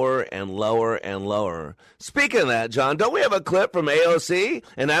getting lower and lower and lower. Speaking of that, John, don't we have a clip from AOC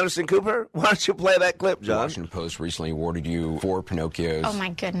and Anderson Cooper? Why don't you play that clip, John? The Washington Post recently awarded you 4 Pinocchios. Oh, my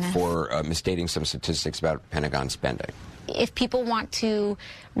goodness. For misstating some statistics about Pentagon spending. If people want to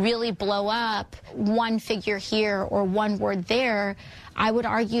really blow up one figure here or one word there, I would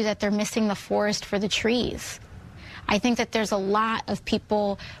argue that they're missing the forest for the trees. I think that there's a lot of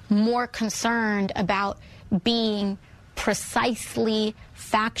people more concerned about being precisely,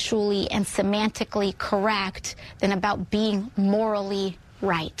 factually, and semantically correct than about being morally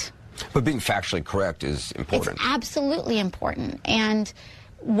right. But being factually correct is important. It's absolutely important. And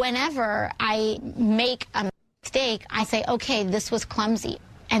whenever I make a mistake, I say, okay, this was clumsy.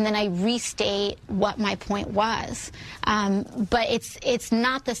 And then I restate what my point was. But it's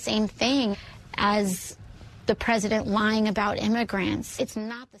not the same thing as the president lying about immigrants. It's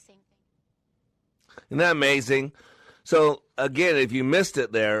not the same thing. Isn't that amazing? So, again, if you missed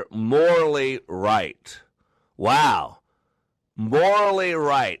it there, morally right. Wow. Morally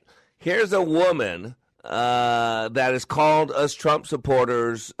right. Here's a woman that has called us Trump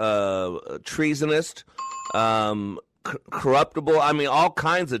supporters treasonist, corruptible, I mean, all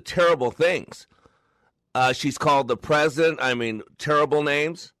kinds of terrible things. She's called the president, terrible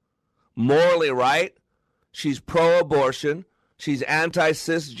names. Morally right. She's pro-abortion. She's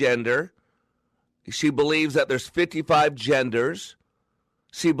anti-cisgender. She believes that there's 55 genders.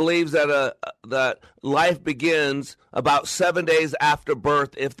 She believes that that life begins about 7 days after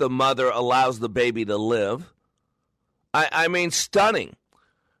birth if the mother allows the baby to live. I mean, stunning.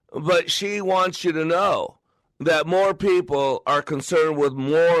 But she wants you to know that more people are concerned with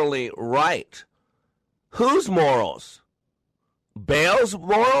morally right. Whose morals? Baal's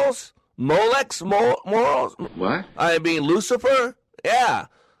morals? Molech's morals? What? I mean, Lucifer? Yeah.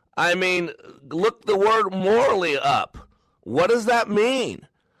 I mean, look the word morally up. What does that mean?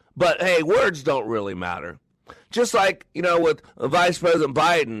 But, hey, words don't really matter. Just like, with Vice President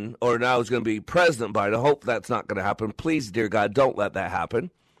Biden, or now it's going to be President Biden. I hope that's not going to happen. Please, dear God, don't let that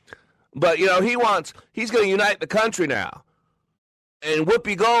happen. But, he's going to unite the country now. And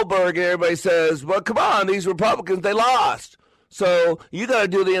Whoopi Goldberg and everybody says, well, come on, these Republicans, they lost. So you got to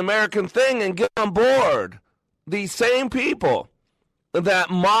do the American thing and get on board. These same people that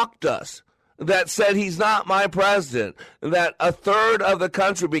mocked us, that said he's not my president, that a third of the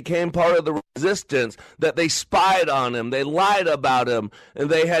country became part of the resistance, that they spied on him, they lied about him, and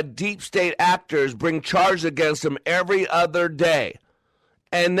they had deep state actors bring charges against him every other day.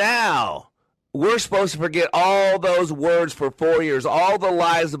 And now we're supposed to forget all those words for 4 years, all the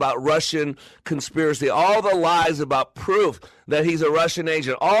lies about Russian conspiracy, all the lies about proof that he's a Russian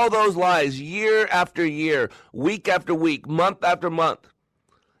agent, all those lies year after year, week after week, month after month.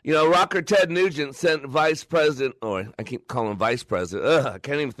 Rocker Ted Nugent sent Vice President, I keep calling him Vice President. I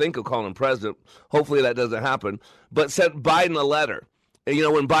can't even think of calling him President. Hopefully that doesn't happen. But sent Biden a letter. And,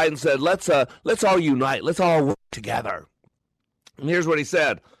 when Biden said, let's all unite, let's all work together. And here's what he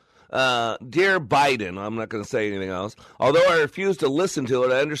said. Dear Biden, I'm not going to say anything else. Although I refuse to listen to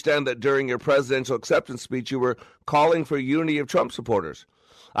it, I understand that during your presidential acceptance speech, you were calling for unity of Trump supporters.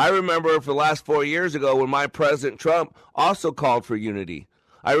 I remember for the last 4 years ago when my President Trump also called for unity.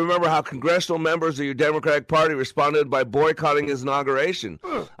 I remember how congressional members of your Democratic Party responded by boycotting his inauguration.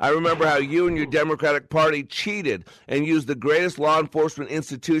 I remember how you and your Democratic Party cheated and used the greatest law enforcement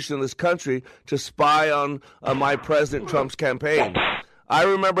institution in this country to spy on my President Trump's campaign. I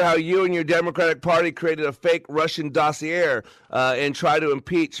remember how you and your Democratic Party created a fake Russian dossier and tried to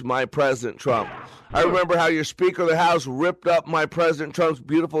impeach my President Trump. I remember how your Speaker of the House ripped up my President Trump's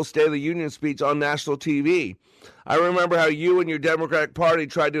beautiful State of the Union speech on national TV. I remember how you and your Democratic Party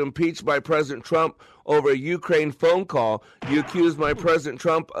tried to impeach my President Trump over a Ukraine phone call. You accused my President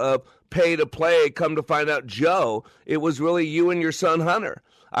Trump of pay to play. Come to find out, Joe, it was really you and your son Hunter.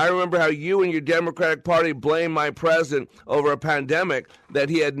 I remember how you and your Democratic Party blamed my president over a pandemic that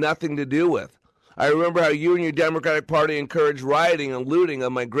he had nothing to do with. I remember how you and your Democratic Party encouraged rioting and looting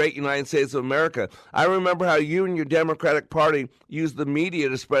of my great United States of America. I remember how you and your Democratic Party used the media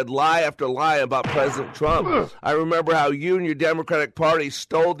to spread lie after lie about President Trump. I remember how you and your Democratic Party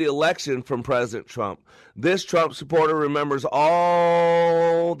stole the election from President Trump. This Trump supporter remembers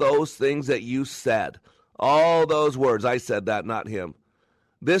all those things that you said. All those words. I said that, not him.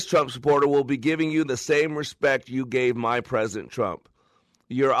 This Trump supporter will be giving you the same respect you gave my President Trump.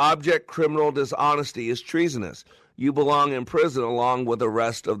 Your object criminal dishonesty is treasonous. You belong in prison along with the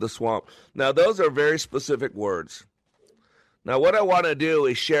rest of the swamp. Now, those are very specific words. Now, what I want to do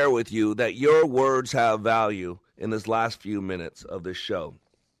is share with you that your words have value in this last few minutes of this show.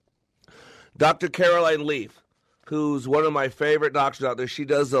 Dr. Caroline Leaf, who's one of my favorite doctors out there, she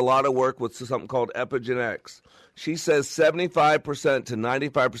does a lot of work with something called epigenetics. She says 75% to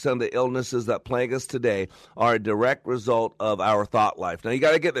 95% of the illnesses that plague us today are a direct result of our thought life. Now, you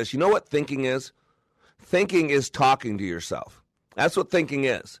got to get this. You know what thinking is? Thinking is talking to yourself. That's what thinking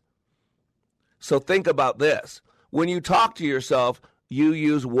is. So think about this. When you talk to yourself, you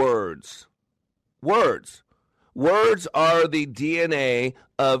use words. Words. Words are the DNA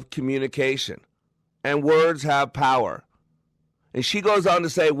of communication, and words have power. And she goes on to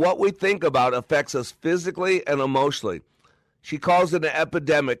say what we think about affects us physically and emotionally. She calls it an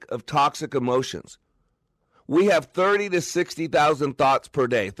epidemic of toxic emotions. We have 30 to 60,000 thoughts per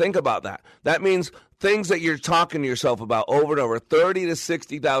day. Think about that. That means things that you're talking to yourself about over and over, 30 to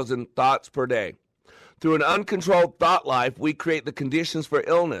 60,000 thoughts per day. Through an uncontrolled thought life, we create the conditions for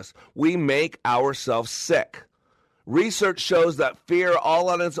illness. We make ourselves sick. Research shows that fear all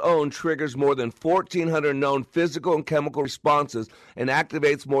on its own triggers more than 1,400 known physical and chemical responses and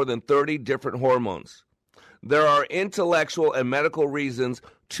activates more than 30 different hormones. There are intellectual and medical reasons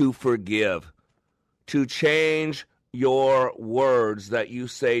to forgive, to change your words that you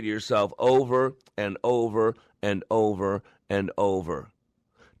say to yourself over and over and over and over.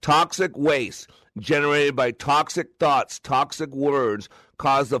 Toxic waste generated by toxic thoughts, toxic words,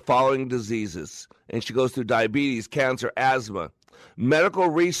 cause the following diseases. And she goes through diabetes, cancer, asthma. Medical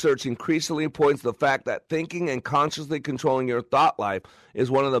research increasingly points to the fact that thinking and consciously controlling your thought life is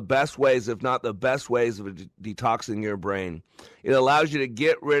one of the best ways, if not the best ways, of detoxing your brain. It allows you to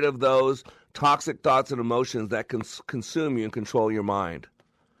get rid of those toxic thoughts and emotions that consume you and control your mind.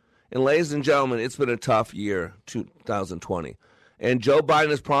 And ladies and gentlemen, it's been a tough year, 2020. And Joe Biden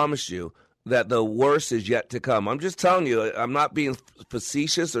has promised you that the worst is yet to come. I'm just telling you, I'm not being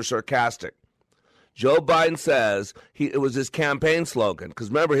facetious or sarcastic. Joe Biden says it was his campaign slogan, because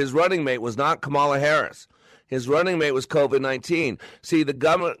remember, his running mate was not Kamala Harris. His running mate was COVID-19. See, the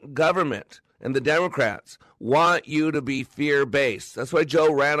government and the Democrats want you to be fear-based. That's why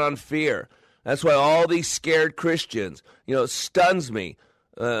Joe ran on fear. That's why all these scared Christians, it stuns me.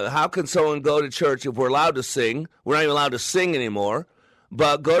 How can someone go to church if we're allowed to sing? We're not even allowed to sing anymore.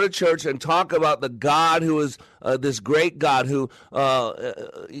 But go to church and talk about the God who is this great God who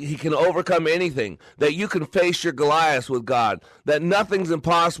he can overcome anything, that you can face your Goliath with God, that nothing's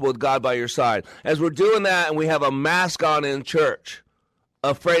impossible with God by your side. As we're doing that and we have a mask on in church,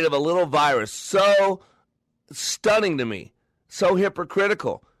 afraid of a little virus, so stunning to me, so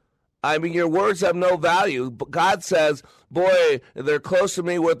hypocritical. I mean, your words have no value. God says, boy, they're close to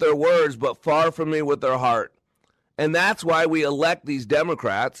me with their words, but far from me with their heart. And that's why we elect these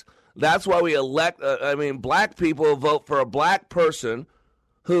Democrats. That's why we elect, black people vote for a black person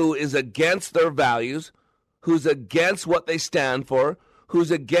who is against their values, who's against what they stand for,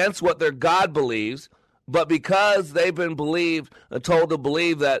 who's against what their God believes, but because they've been told to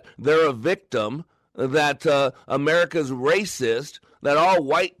believe that they're a victim, that America's racist, that all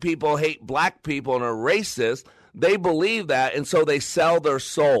white people hate black people and are racist, they believe that, and so they sell their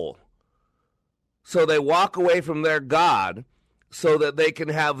soul. So they walk away from their God so that they can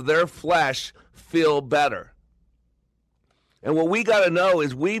have their flesh feel better. And what we got to know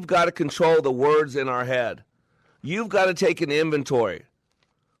is we've got to control the words in our head. You've got to take an inventory.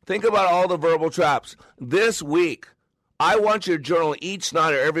 Think about all the verbal traps. This week, I want you to journal each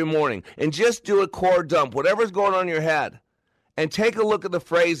night or every morning and just do a core dump, whatever's going on in your head, and take a look at the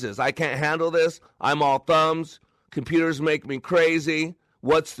phrases. I can't handle this. I'm all thumbs. Computers make me crazy.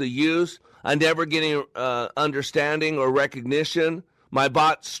 What's the use? I'm never getting understanding or recognition. My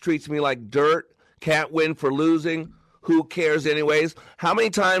boss treats me like dirt. Can't win for losing. Who cares anyways? How many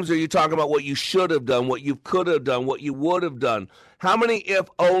times are you talking about what you should have done, what you could have done, what you would have done? How many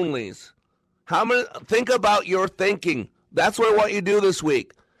if-onlys? Think about your thinking. That's what I want you to do this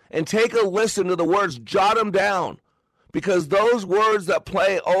week. And take a listen to the words. Jot them down. Because those words that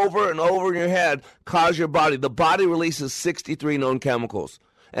play over and over in your head cause your body. The body releases 63 known chemicals.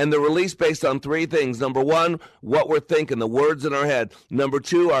 And they're released based on three things. Number one, what we're thinking, the words in our head. Number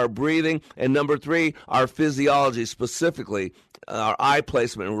two, our breathing. And number three, our physiology, specifically our eye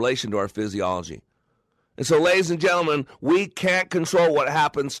placement in relation to our physiology. And so, ladies and gentlemen, we can't control what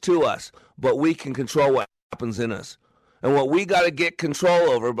happens to us, but we can control what happens in us. And what we got to get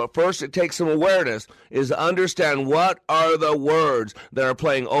control over, but first it takes some awareness, is to understand what are the words that are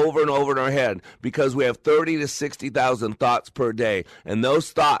playing over and over in our head, because we have 30 to 60,000 thoughts per day. And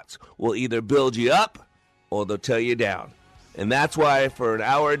those thoughts will either build you up or they'll tear you down. And that's why for an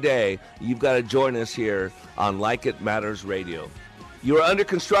hour a day, you've got to join us here on Like It Matters Radio. You are under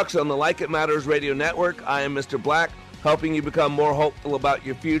construction on the Like It Matters Radio Network. I am Mr. Black, helping you become more hopeful about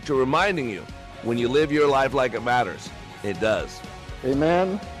your future, reminding you, when you live your life like it matters, it does. A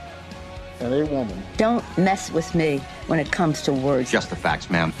man and a woman. Don't mess with me when it comes to words. Just the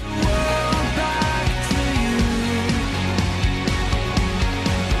facts, ma'am.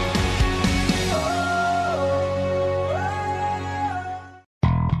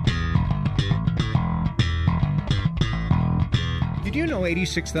 Did you know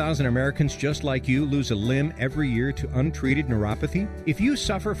 86,000 Americans just like you lose a limb every year to untreated neuropathy? If you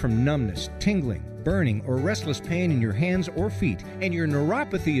suffer from numbness, tingling, burning, or restless pain in your hands or feet, and your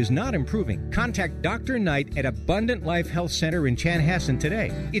neuropathy is not improving, contact Dr. Knight at Abundant Life Health Center in Chanhassen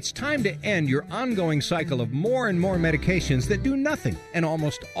today. It's time to end your ongoing cycle of more and more medications that do nothing and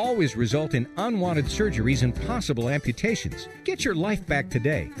almost always result in unwanted surgeries and possible amputations. Get your life back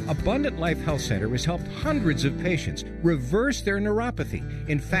today. Abundant Life Health Center has helped hundreds of patients reverse their neuropathy.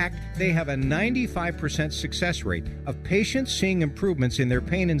 In fact, they have a 95% success rate of patients seeing improvements in their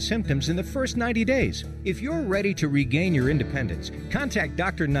pain and symptoms in the first 90 days. If you're ready to regain your independence, contact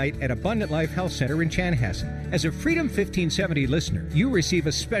Dr. Knight at Abundant Life Health Center in Chanhassen. As a Freedom 1570 listener, you receive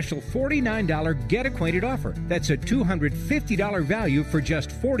a special $49 Get Acquainted offer. That's a $250 value for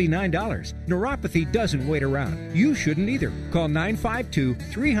just $49. Neuropathy doesn't wait around. You shouldn't either. Call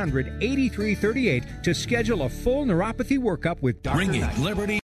 952-300-8338 to schedule a full neuropathy workup with Dr. Knight. Liberty.